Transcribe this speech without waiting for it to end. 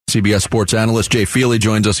CBS sports analyst Jay Feely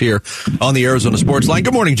joins us here on the Arizona Sports Line.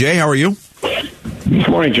 Good morning, Jay. How are you? Good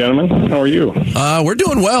morning, gentlemen. How are you? We're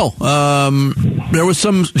doing well. There was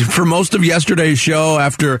for most of yesterday's show,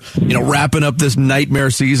 after wrapping up this nightmare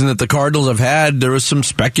season that the Cardinals have had, there was some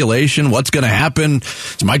speculation. What's going to happen?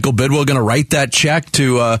 Is Michael Bidwill going to write that check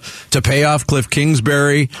to pay off Kliff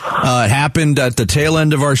Kingsbury? It happened at the tail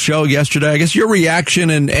end of our show yesterday. I guess your reaction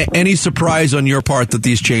and any surprise on your part that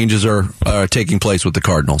these changes are taking place with the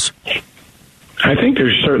Cardinals? I think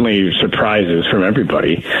there's certainly surprises from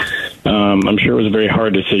everybody. I'm sure it was a very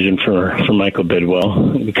hard decision for Michael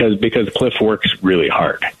Bidwill because Kliff works really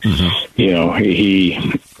hard.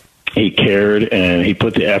 Mm-hmm. He cared and he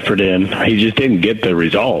put the effort in. He just didn't get the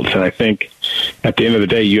results. And I think at the end of the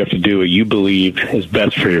day, you have to do what you believe is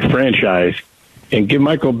best for your franchise and give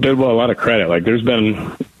Michael Bidwill a lot of credit. Like, there's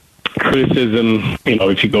been criticism,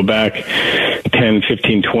 if you go back 10,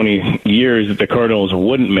 15, 20 years, that the Cardinals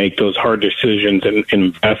wouldn't make those hard decisions and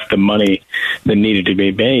invest the money that needed to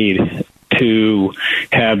be made to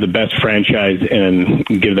have the best franchise and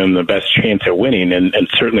give them the best chance at winning. And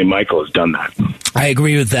certainly Michael has done that. I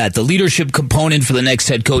agree with that. The leadership component for the next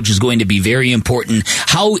head coach is going to be very important.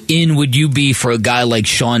 How in would you be for a guy like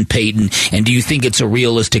Sean Payton? And do you think it's a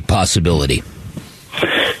realistic possibility?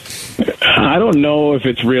 I don't know if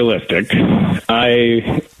it's realistic.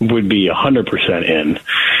 I would be 100% in.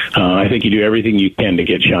 I think you do everything you can to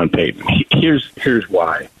get Sean Payton. Here's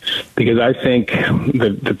why. Because I think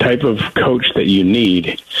the type of coach that you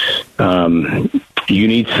need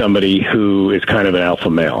somebody who is kind of an alpha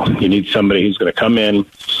male. You need somebody who's going to come in,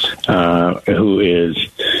 who is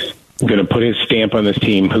going to put his stamp on this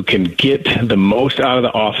team, who can get the most out of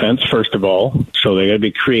the offense, first of all. So they got to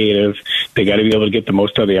be creative. They got to be able to get the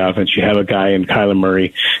most out of the offense. You have a guy in Kyler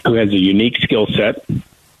Murray who has a unique skill set.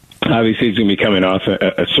 Obviously, he's going to be coming off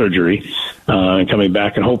a surgery and coming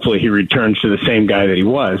back, and hopefully he returns to the same guy that he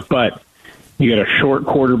was. But you got a short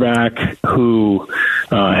quarterback who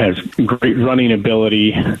has great running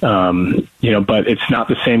ability, but it's not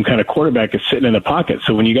the same kind of quarterback as sitting in the pocket.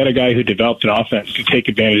 So when you got a guy who developed an offense to take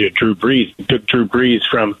advantage of Drew Brees, took Drew Brees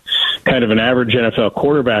from kind of an average NFL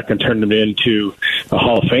quarterback and turned him into a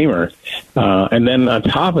Hall of Famer. And then on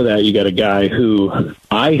top of that, you got a guy who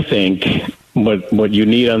I think what you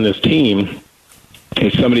need on this team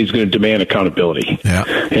is somebody who's going to demand accountability. Yeah.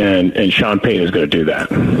 And Sean Payton is going to do that.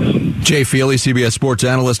 Jay Feely, CBS sports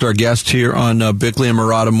analyst, our guest here on Bickley and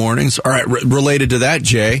Murata Mornings. All right, related to that,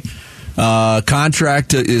 Jay,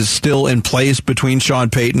 contract is still in place between Sean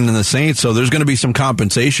Payton and the Saints, so there's going to be some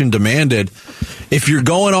compensation demanded. If you're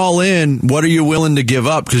going all in, what are you willing to give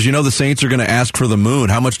up? Because the Saints are going to ask for the moon.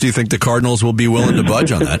 How much do you think the Cardinals will be willing to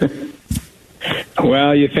budge on that?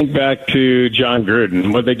 Well, you think back to John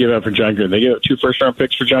Gruden. What did they give up for John Gruden? They gave up 2 first-round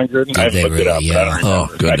picks for John Gruden? I haven't looked it up, but I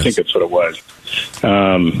don't remember. I think that's what it was.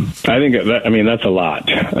 I think that's a lot.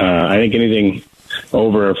 I think anything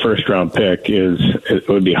over a first-round pick it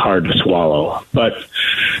would be hard to swallow. But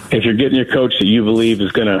if you're getting your coach that you believe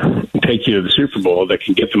is going to take you to the Super Bowl, that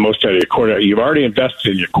can get the most out of your quarterback, you've already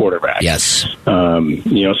invested in your quarterback. Yes.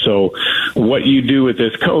 So what you do with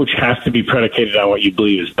this coach has to be predicated on what you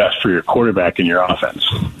believe is best for your quarterback and your offense.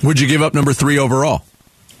 Would you give up number 3 overall?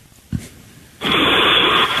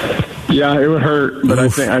 Yeah, it would hurt, but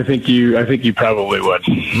I think you probably would.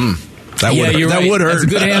 That would hurt. That's a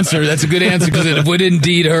good answer. That's a good answer because it would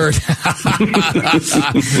indeed hurt.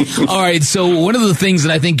 All right. So one of the things,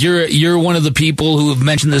 and I think you're one of the people who have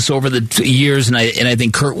mentioned this over the years, and I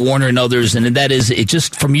think Kurt Warner and others, and that is it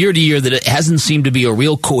just from year to year that it hasn't seemed to be a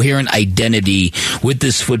real coherent identity with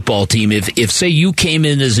this football team. If say you came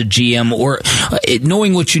in as a GM or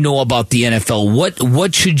knowing what you know about the NFL,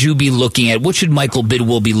 what should you be looking at? What should Michael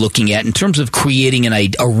Bidwill be looking at in terms of creating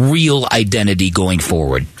a real identity going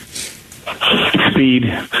forward? Speed.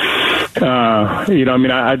 I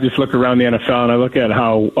just look around the NFL and I look at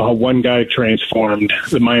how one guy transformed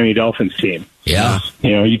the Miami Dolphins team. Yeah.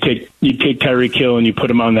 You take Tyreek Hill and you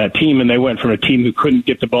put him on that team, and they went from a team who couldn't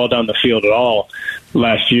get the ball down the field at all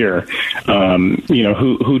last year,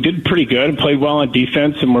 who did pretty good and played well on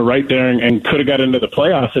defense and were right there and could have got into the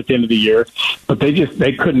playoffs at the end of the year, but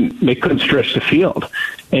they couldn't stretch the field.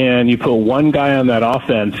 And you put one guy on that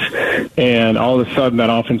offense, and all of a sudden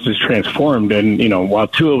that offense is transformed. And while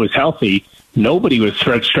Tua was healthy, nobody was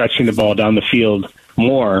stretching the ball down the field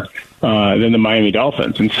more than the Miami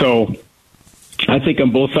Dolphins. And so I think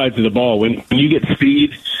on both sides of the ball, when you get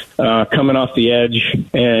speed coming off the edge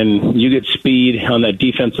and you get speed on that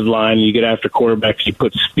defensive line, you get after quarterbacks, you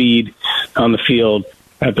put speed on the field,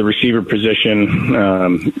 at the receiver position,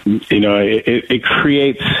 it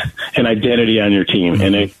creates an identity on your team,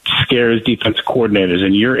 and it scares defense coordinators,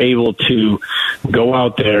 and you're able to go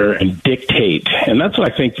out there and dictate. And that's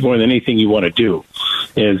what I think more than anything you want to do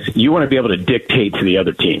is you want to be able to dictate to the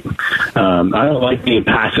other team. I don't like being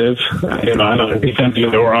passive. I don't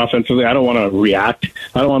defensively or offensively. I don't want to react.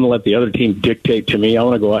 I don't want to let the other team dictate to me. I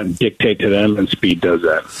want to go out and dictate to them, and Speed does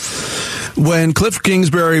that. When Kliff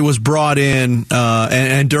Kingsbury was brought in,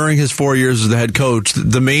 and during his 4 years as the head coach,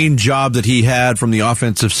 the main job that he had from the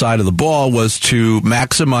offensive side of the ball was to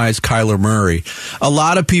maximize Kyler Murray. A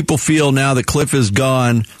lot of people feel now that Kliff is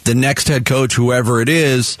gone, the next head coach, whoever it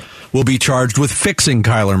is, will be charged with fixing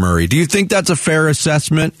Kyler Murray. Do you think that's a fair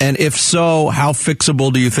assessment? And if so, how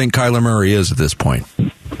fixable do you think Kyler Murray is at this point?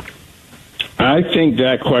 I think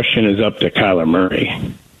that question is up to Kyler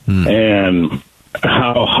Murray. And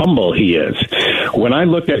how humble he is. When I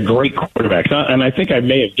look at great quarterbacks, and I think I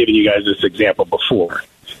may have given you guys this example before,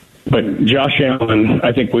 but Josh Allen,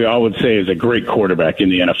 I think we all would say, is a great quarterback in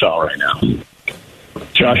the NFL right now.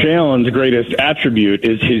 Josh Allen's greatest attribute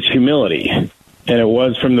is his humility, and it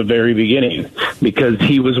was from the very beginning, because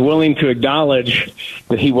he was willing to acknowledge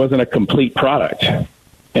that he wasn't a complete product.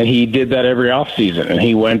 And he did that every offseason. And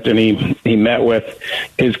he went and he met with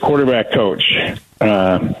his quarterback coach.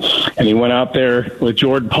 And he went out there with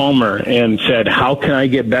Jordan Palmer and said, how can I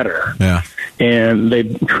get better? Yeah. And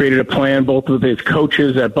they created a plan both with his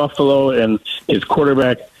coaches at Buffalo and his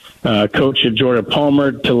quarterback coach at Jordan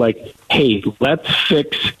Palmer to hey, let's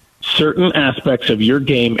fix certain aspects of your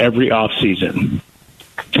game every offseason.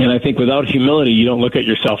 And I think without humility, you don't look at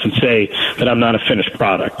yourself and say that I'm not a finished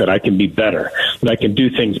product, that I can be better, that I can do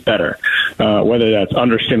things better, whether that's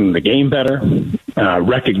understanding the game better,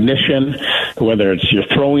 recognition, whether it's your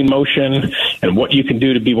throwing motion and what you can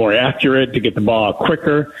do to be more accurate, to get the ball out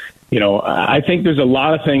quicker. I think there's a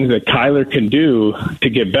lot of things that Kyler can do to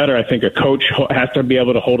get better. I think a coach has to be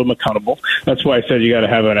able to hold him accountable. That's why I said you got to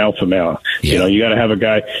have an alpha male. Yeah. You got to have a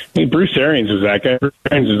guy. Bruce Arians is that guy. Bruce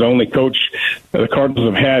Arians is the only coach the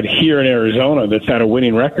Cardinals have had here in Arizona that's had a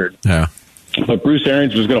winning record. Yeah. But Bruce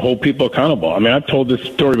Arians was going to hold people accountable. I mean, I've told this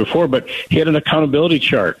story before, but he had an accountability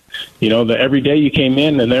chart. That every day you came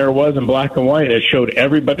in and there it was in black and white. It showed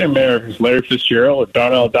everybody, Larry Fitzgerald or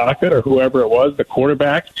Darnell Dockett or whoever it was, the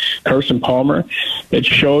quarterback, Carson Palmer. It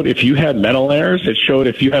showed if you had mental errors. It showed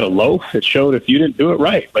if you had a loaf. It showed if you didn't do it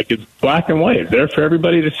right. It's black and white. It's there for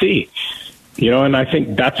everybody to see. And I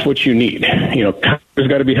think that's what you need. Kyler's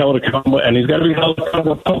got to be held accountable, and he's got to be held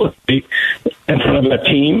accountable publicly in front of that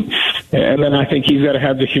team. And then I think he's got to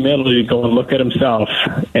have the humility to go and look at himself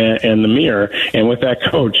in the mirror and with that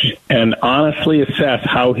coach and honestly assess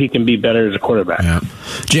how he can be better as a quarterback. Yeah.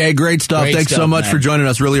 Jay, great stuff. Thanks so much for joining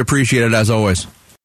us. Really appreciate it, as always.